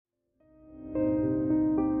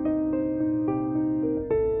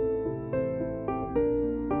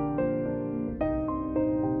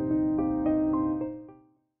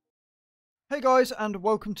Hey guys, and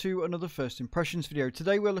welcome to another First Impressions video.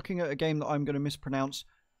 Today we're looking at a game that I'm going to mispronounce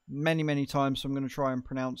many times, so I'm going to try and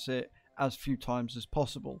pronounce it as few times as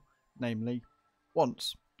possible. Namely,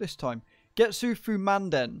 once. This time.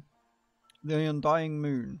 Getsufumaden Undying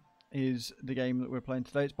Moon is the game that we're playing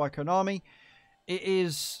today. It's by Konami.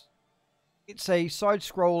 It's a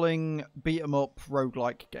side-scrolling, beat-em-up,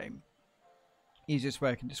 roguelike game. Easiest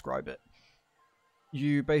way I can describe it.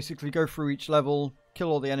 You basically go through each level,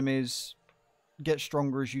 kill all the enemies, get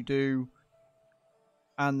stronger as you do,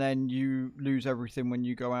 and then you lose everything when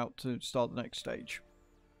you go out to start the next stage.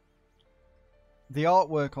 The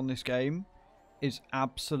artwork on this game is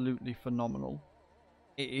absolutely phenomenal.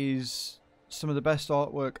 It is some of the best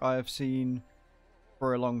artwork I have seen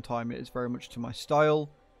for a long time. It is very much to my style.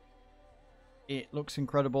 It looks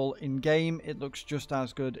incredible. In game, it looks just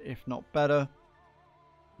as good, if not better.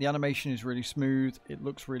 The animation is really smooth. It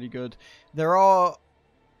looks really good. There are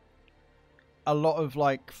a lot of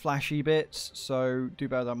like flashy bits, so do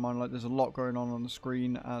bear that in mind. Like, there's a lot going on the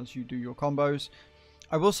screen as you do your combos.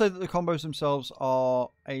 I will say that the combos themselves are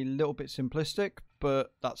a little bit simplistic,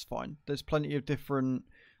 but that's fine. There's plenty of different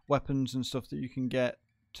weapons and stuff that you can get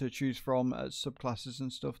to choose from as subclasses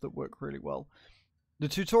and stuff that work really well. The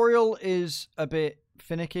tutorial is a bit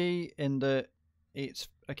finicky in that it's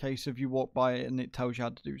a case of you walk by it and it tells you how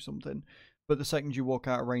to do something, but the second you walk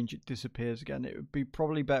out of range it disappears again. It would be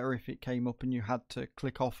probably better if it came up and you had to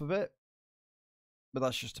click off of it, but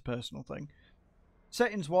that's just a personal thing.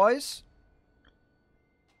 Settings wise,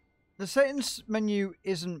 the settings menu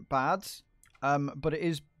isn't bad, but it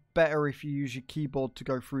is better if you use your keyboard to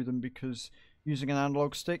go through them, because using an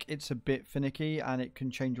analog stick it's a bit finicky and it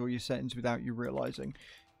can change all your settings without you realizing.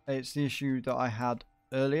 It's the issue that I had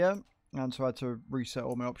earlier, and so I had to reset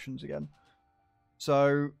all my options again.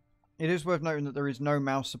 So it is worth noting that there is no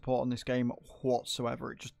mouse support on this game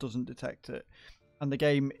whatsoever. It just doesn't detect it. And the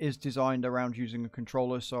game is designed around using a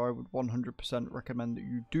controller, so I would 100% recommend that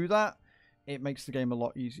you do that. It makes the game a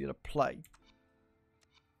lot easier to play.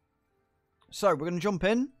 So we're going to jump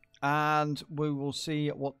in and we will see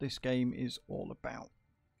what this game is all about.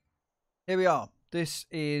 Here we are. This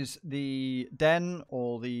is the den,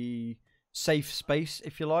 or the safe space,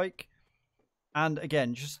 if you like. And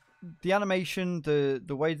again, just the animation,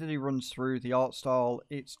 the way that he runs through, the art style,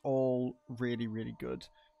 it's all really good.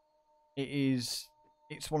 It's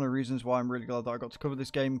one of the reasons why I'm really glad that I got to cover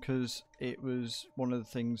this game, because it was one of the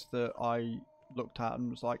things that I looked at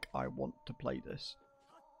and was like, I want to play this.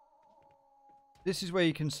 This is where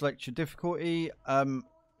you can select your difficulty.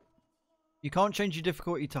 You can't change your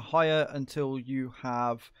difficulty to higher until you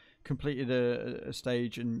have completed a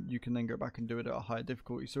stage, and you can then go back and do it at a higher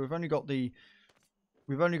difficulty. So we've only got the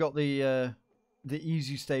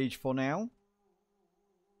easy stage for now.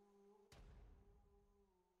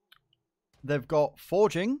 They've got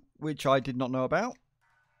forging, which I did not know about.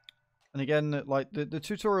 And again, like the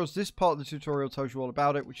tutorials, this part of the tutorial tells you all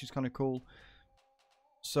about it, which is kind of cool.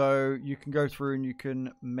 So you can go through and you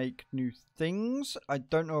can make new things. I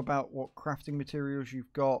don't know about what crafting materials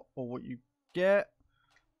you've got or what you get.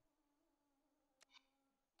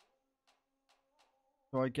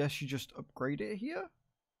 So I guess you just upgrade it here.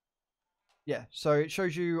 Yeah, so it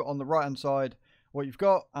shows you on the right hand side what you've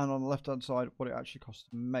got, and on the left hand side what it actually costs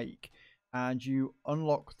to make. And you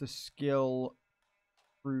unlock the skill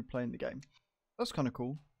through playing the game. That's kind of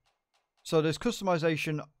cool. So there's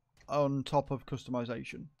customization on top of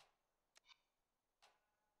customization.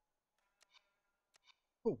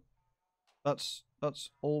 Cool. That's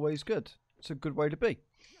always good. It's a good way to be.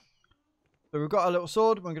 So we've got our little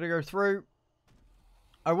sword. We're going to go through.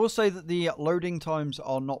 I will say that the loading times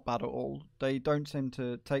are not bad at all. They don't seem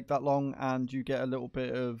to take that long, and you get a little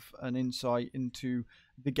bit of an insight into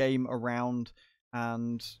the game around,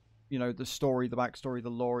 and, you know, the story, the backstory,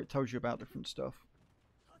 the lore. It tells you about different stuff.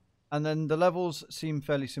 And then the levels seem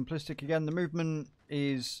fairly simplistic. Again, the movement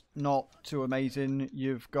is not too amazing.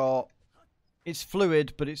 You've got... it's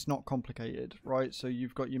fluid, but it's not complicated, right? So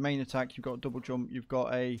you've got your main attack, you've got a double jump, you've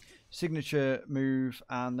got a signature move,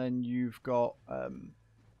 and then you've got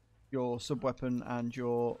your sub-weapon and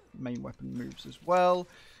your main weapon moves as well.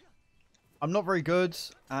 I'm not very good,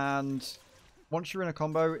 and once you're in a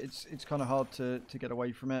combo, it's kind of hard to get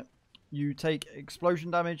away from it. You take explosion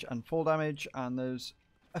damage and fall damage, and there's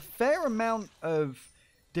a fair amount of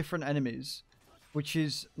different enemies, which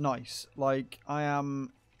is nice. Like, I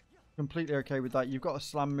am completely okay with that. You've got a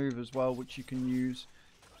slam move as well, which you can use.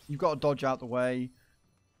 You've got to dodge out the way,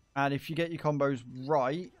 and if you get your combos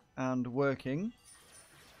right and working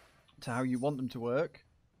to how you want them to work.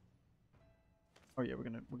 Oh yeah, we're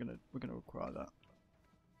gonna acquire that.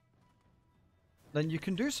 then you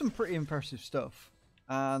can do some pretty impressive stuff.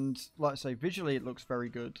 And like I say, visually it looks very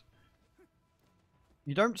good.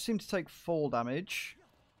 You don't seem to take fall damage,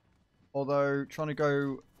 although trying to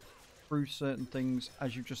go through certain things,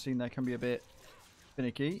 as you've just seen there, can be a bit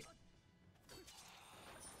finicky.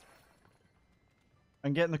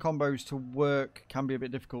 And getting the combos to work can be a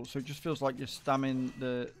bit difficult, so it just feels like you're spamming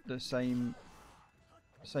the same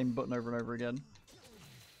button over and over again.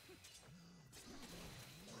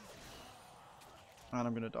 And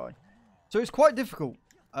I'm going to die. So it's quite difficult.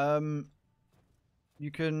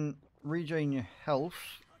 You can regain your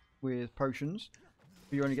health with potions,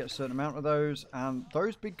 but you only get a certain amount of those, and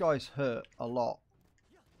those big guys hurt a lot.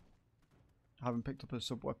 I haven't picked up a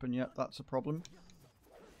sub-weapon yet, that's a problem.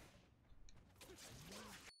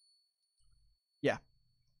 Yeah.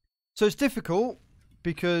 So it's difficult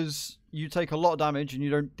because you take a lot of damage and you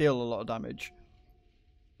don't deal a lot of damage.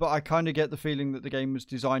 But I kind of get the feeling that the game was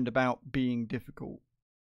designed about being difficult.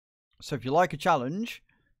 So if you like a challenge,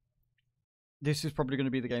 this is probably going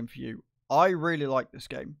to be the game for you. I really like this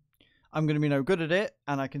game. I'm going to be no good at it,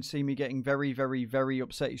 and I can see me getting very, very, very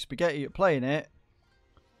upsetty spaghetti at playing it.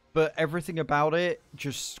 But everything about it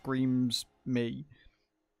just screams me.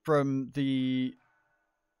 From the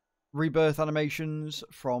rebirth animations,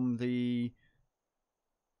 from the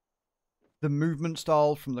movement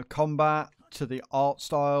style, from the combat to the art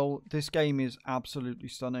style, this game is absolutely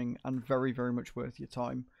stunning and very, very much worth your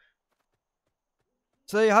time.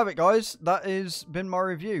 So there you have it, guys. That has been my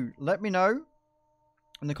review. Let me know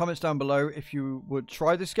in the comments down below if you would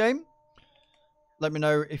try this game. Let me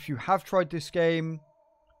know if you have tried this game,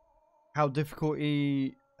 how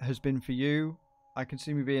difficulty has been for you. I can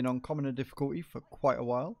see me being on commoner difficulty for quite a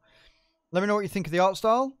while. Let me know what you think of the art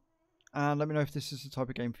style, and let me know if this is the type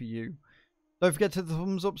of game for you. Don't forget to hit the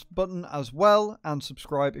thumbs up button as well, and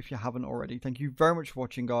subscribe if you haven't already. Thank you very much for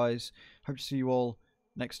watching, guys. Hope to see you all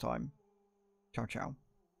next time. Ciao, ciao.